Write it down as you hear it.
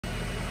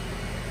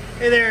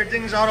Hey there,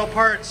 Dings Auto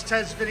Parts,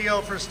 test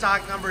video for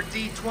stock number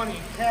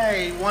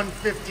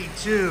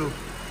D20L152.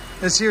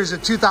 This here is a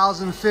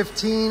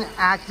 2015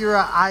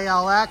 Acura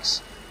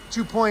ILX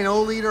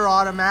 2.0 liter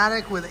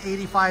automatic with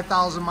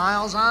 85,000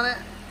 miles on it.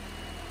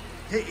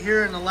 Hit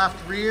here in the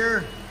left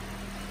rear.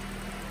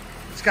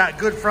 It's got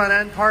good front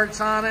end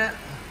parts on it.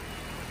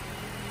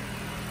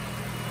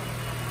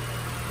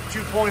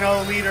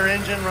 2.0 liter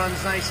engine,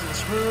 runs nice and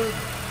smooth.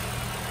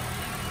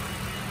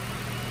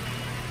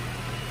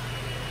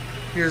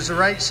 Here's the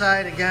right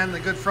side. Again, the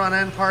good front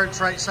end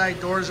parts. Right side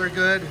doors are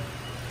good.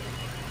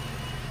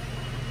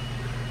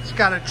 It's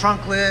got a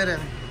trunk lid and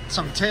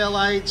some tail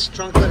lights.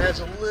 Trunk lid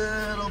has a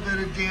little bit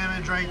of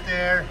damage right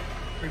there.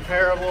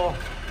 Repairable.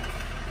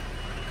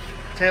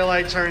 Tail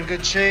lights are in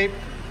good shape.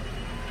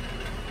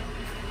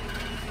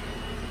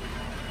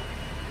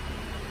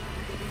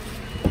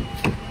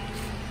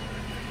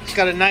 It's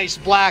got a nice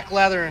black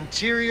leather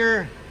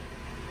interior.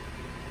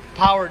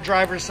 Power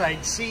driver's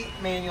side seat,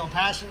 manual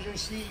passenger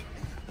seat.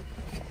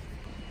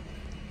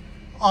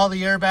 All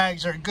the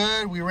airbags are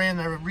good. We ran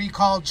the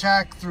recall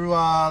check through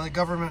the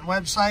government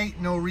website.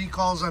 No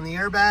recalls on the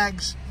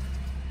airbags.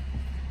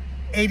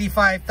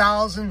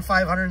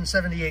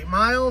 85,578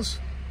 miles.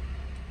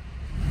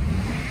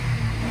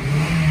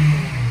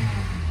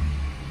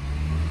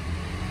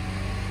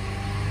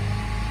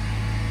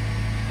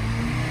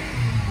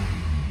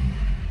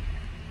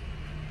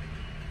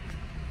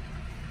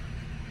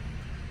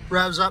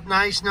 Revs up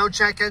nice, no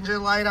check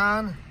engine light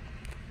on.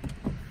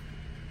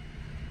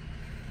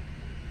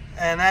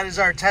 And that is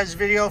our test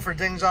video for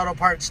Dings Auto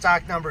Parts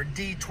stock number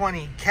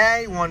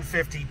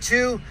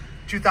D20K152,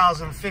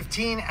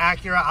 2015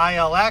 Acura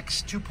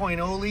ILX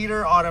 2.0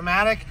 liter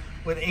automatic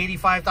with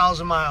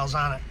 85,000 miles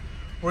on it.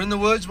 We're in the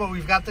woods, but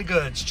we've got the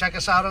goods. Check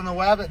us out on the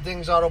web at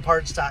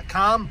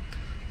dingsautoparts.com.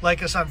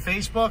 Like us on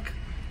Facebook.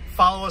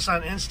 Follow us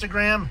on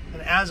Instagram.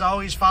 And as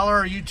always, follow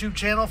our YouTube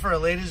channel for our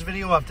latest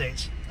video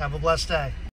updates. Have a blessed day.